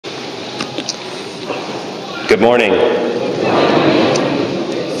Good morning.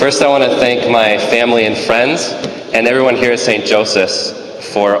 First, I want to thank my family and friends and everyone here at St. Joseph's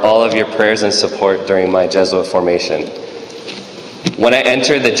for all of your prayers and support during my Jesuit formation. When I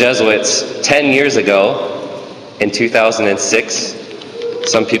entered the Jesuits 10 years ago, in 2006,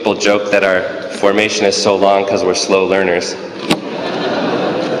 some people joke that our formation is so long because we're slow learners.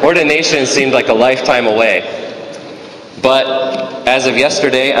 Ordination seemed like a lifetime away. But as of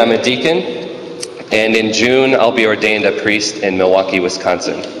yesterday, I'm a deacon, and in June, I'll be ordained a priest in Milwaukee,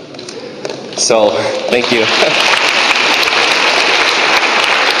 Wisconsin. So, thank you.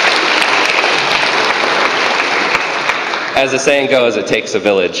 As the saying goes, it takes a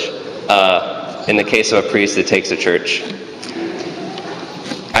village. In the case of a priest, it takes a church.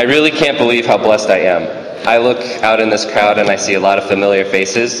 I really can't believe how blessed I am. I look out in this crowd and I see a lot of familiar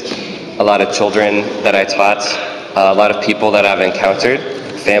faces, a lot of children that I taught, a lot of people that I've encountered,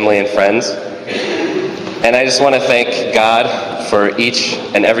 family and friends. And I just want to thank God for each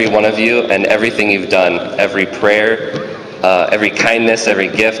and every one of you and everything you've done. Every prayer, every kindness, every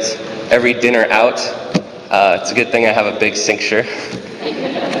gift, every dinner out. It's a good thing I have a big cincture.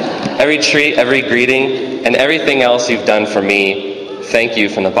 Every treat, every greeting, and everything else you've done for me, thank you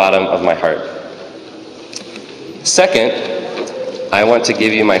from the bottom of my heart. Second, I want to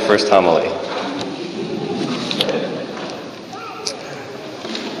give you my first homily.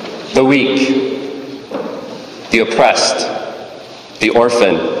 The weak, the oppressed, the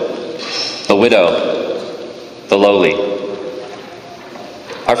orphan, the widow, the lowly.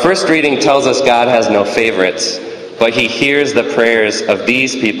 Our first reading tells us God has no favorites, but he hears the prayers of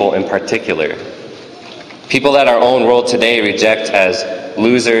these people in particular. People that our own world today reject as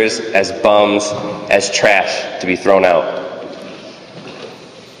losers, as bums, as trash to be thrown out.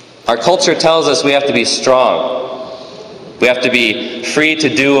 Our culture tells us we have to be strong. We have to be free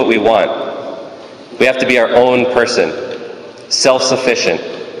to do what we want. We have to be our own person, self-sufficient.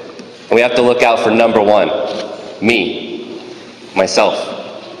 And we have to look out for number one, me, myself.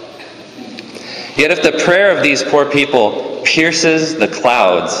 Yet if the prayer of these poor people pierces the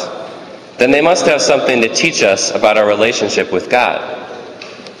clouds, then they must have something to teach us about our relationship with God.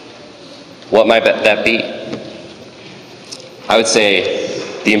 What might that be? I would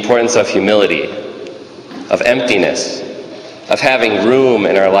say the importance of humility, of emptiness, of having room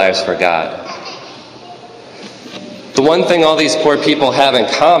in our lives for God. The one thing all these poor people have in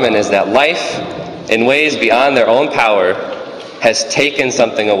common is that life, in ways beyond their own power, has taken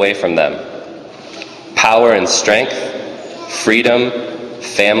something away from them. Power and strength, freedom,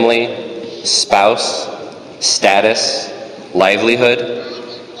 family, spouse, status, livelihood.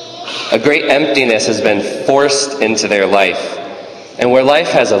 A great emptiness has been forced into their life. And where life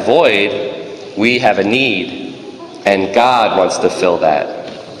has a void, we have a need, and God wants to fill that.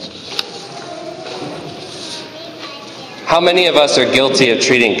 How many of us are guilty of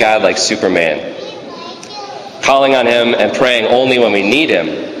treating God like Superman, calling on him and praying only when we need him?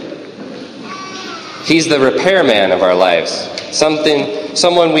 He's the repairman of our lives,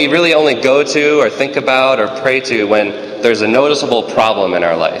 someone we really only go to or think about or pray to when there's a noticeable problem in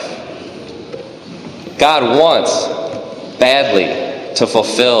our life. God wants badly to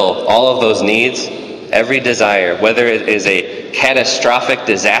fulfill all of those needs, every desire, whether it is a catastrophic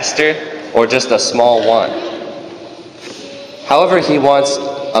disaster or just a small want. However, he wants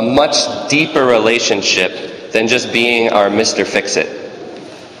a much deeper relationship than just being our Mr. Fix-It.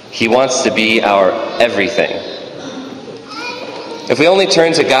 He wants to be our everything. If we only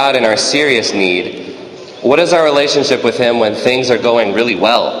turn to God in our serious need, what is our relationship with him when things are going really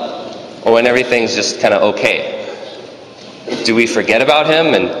well, or when everything's just kind of okay? Do we forget about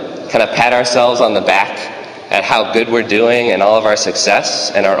him and kind of pat ourselves on the back at how good we're doing and all of our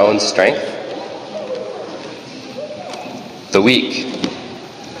success and our own strength? The weak.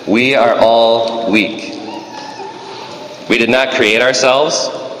 We are all weak. We did not create ourselves.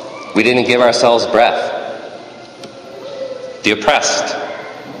 We didn't give ourselves breath. The oppressed.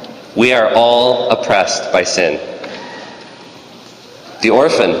 We are all oppressed by sin. The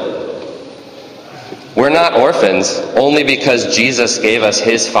orphan. We're not orphans only because Jesus gave us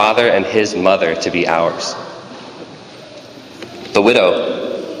his father and his mother to be ours. The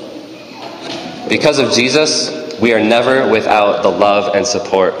widow. Because of Jesus, we are never without the love and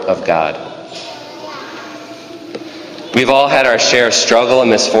support of God. We've all had our share of struggle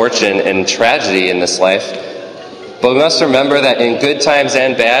and misfortune and tragedy in this life, but we must remember that in good times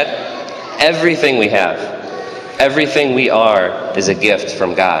and bad, everything we have, everything we are, is a gift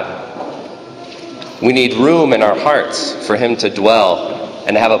from God. We need room in our hearts for him to dwell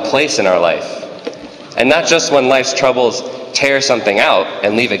and have a place in our life. And not just when life's troubles tear something out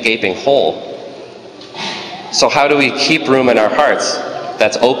and leave a gaping hole. So how do we keep room in our hearts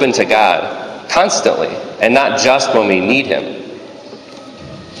that's open to God constantly, and not just when we need him?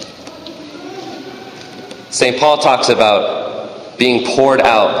 St. Paul talks about being poured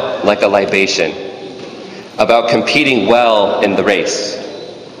out like a libation, about competing well in the race.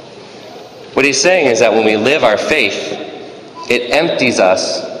 What he's saying is that when we live our faith, it empties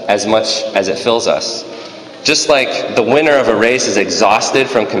us as much as it fills us. Just like the winner of a race is exhausted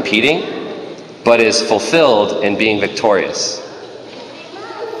from competing, but is fulfilled in being victorious.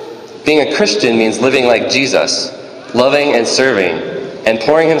 Being a Christian means living like Jesus, loving and serving, and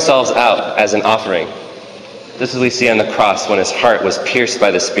pouring himself out as an offering. This is what we see on the cross when his heart was pierced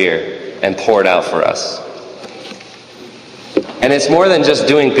by the spear and poured out for us. And it's more than just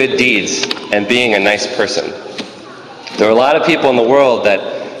doing good deeds and being a nice person. There are a lot of people in the world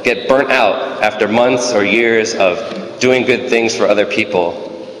that get burnt out after months or years of doing good things for other people.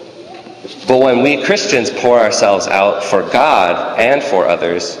 But when we Christians pour ourselves out for God and for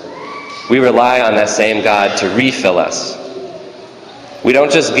others, we rely on that same God to refill us. We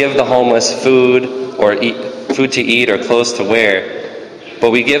don't just give the homeless food to eat or clothes to wear,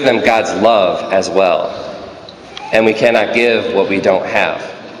 but we give them God's love as well. And we cannot give what we don't have.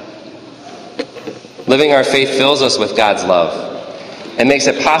 Living our faith fills us with God's love and makes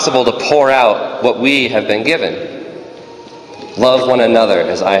it possible to pour out what we have been given. Love one another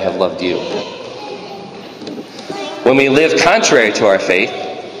as I have loved you. When we live contrary to our faith,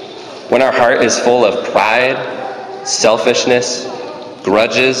 when our heart is full of pride, selfishness,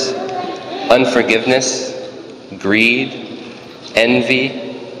 grudges, unforgiveness, greed, envy,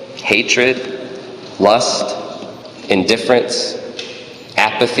 hatred, lust, indifference,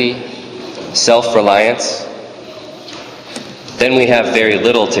 apathy, self-reliance, then we have very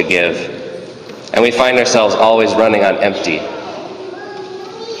little to give, and we find ourselves always running on empty.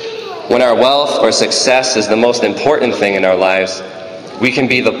 When our wealth or success is the most important thing in our lives, we can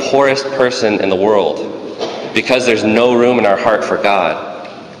be the poorest person in the world because there's no room in our heart for God.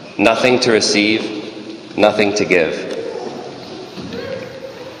 Nothing to receive, nothing to give.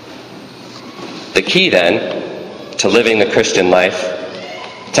 The key, then, to living the Christian life,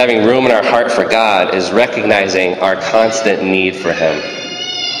 to having room in our heart for God, is recognizing our constant need for him.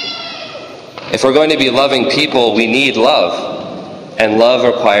 If we're going to be loving people, we need love. And love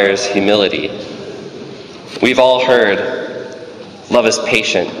requires humility. We've all heard, love is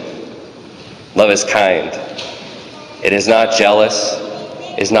patient. Love is kind. It is not jealous.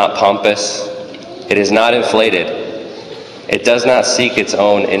 It is not pompous. It is not inflated. It does not seek its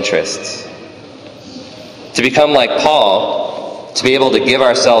own interests. To become like Paul, to be able to give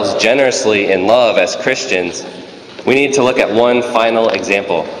ourselves generously in love as Christians, we need to look at one final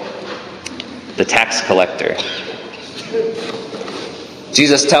example: the tax collector.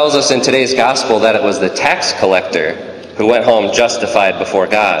 Jesus tells us in today's gospel that it was the tax collector who went home justified before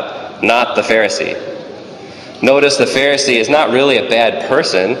God, not the Pharisee. Notice the Pharisee is not really a bad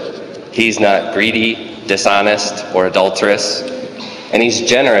person. He's not greedy, dishonest, or adulterous, and he's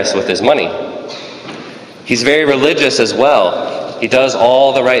generous with his money. He's very religious as well. He does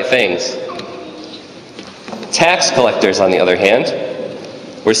all the right things. Tax collectors, on the other hand,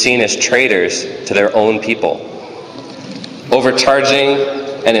 were seen as traitors to their own people, overcharging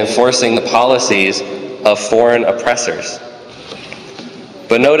and enforcing the policies of foreign oppressors.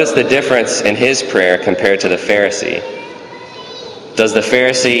 But notice the difference in his prayer compared to the Pharisee. Does the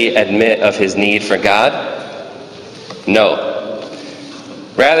Pharisee admit of his need for God? No.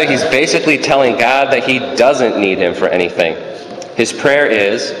 Rather, he's basically telling God that he doesn't need him for anything. His prayer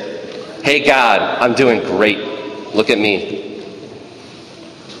is, "Hey God, I'm doing great. Look at me."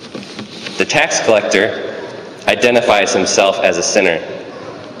 The tax collector identifies himself as a sinner,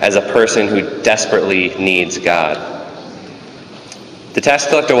 as a person who desperately needs God. The tax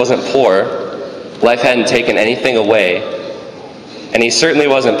collector wasn't poor. Life hadn't taken anything away, and he certainly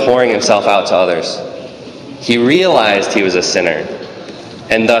wasn't pouring himself out to others. He realized he was a sinner,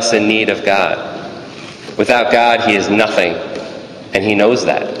 and thus in need of God. Without God, he is nothing, and he knows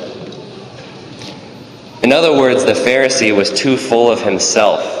that. In other words, the Pharisee was too full of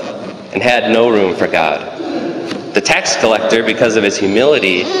himself and had no room for God. The tax collector, because of his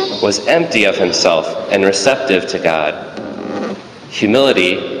humility, was empty of himself and receptive to God.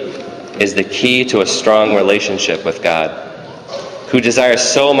 Humility is the key to a strong relationship with God, who desires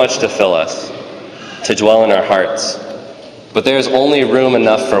so much to fill us, to dwell in our hearts. But there's only room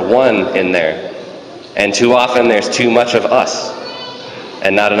enough for one in there, and too often there's too much of us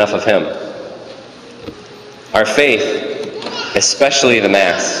and not enough of him. Our faith, especially the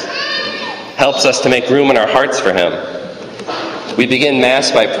Mass, helps us to make room in our hearts for him. We begin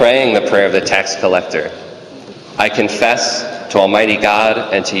Mass by praying the prayer of the tax collector. I confess to Almighty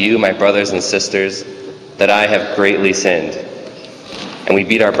God and to you, my brothers and sisters, that I have greatly sinned. And we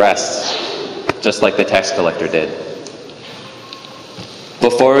beat our breasts, just like the tax collector did.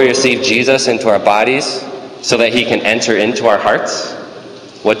 Before we receive Jesus into our bodies so that he can enter into our hearts,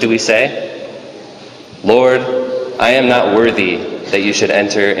 what do we say? Lord, I am not worthy that you should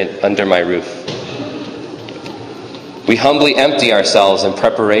enter under my roof. We humbly empty ourselves in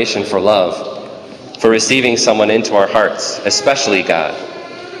preparation for love, for receiving someone into our hearts, especially God.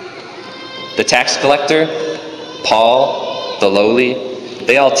 The tax collector, Paul, the lowly,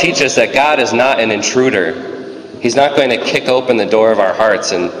 they all teach us that God is not an intruder. He's not going to kick open the door of our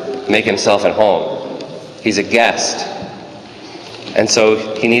hearts and make himself at home. He's a guest. And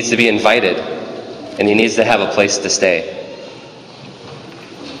so he needs to be invited, and he needs to have a place to stay.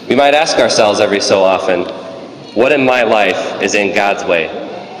 We might ask ourselves every so often, what in my life is in God's way?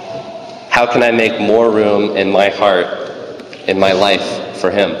 How can I make more room in my heart, in my life,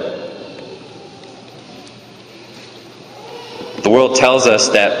 for him? The world tells us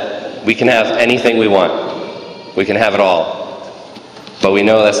that we can have anything we want. We can have it all. But we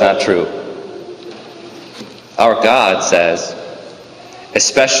know that's not true. Our God says,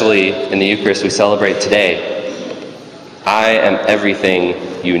 especially in the Eucharist we celebrate today, I am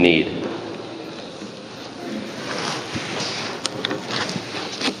everything you need.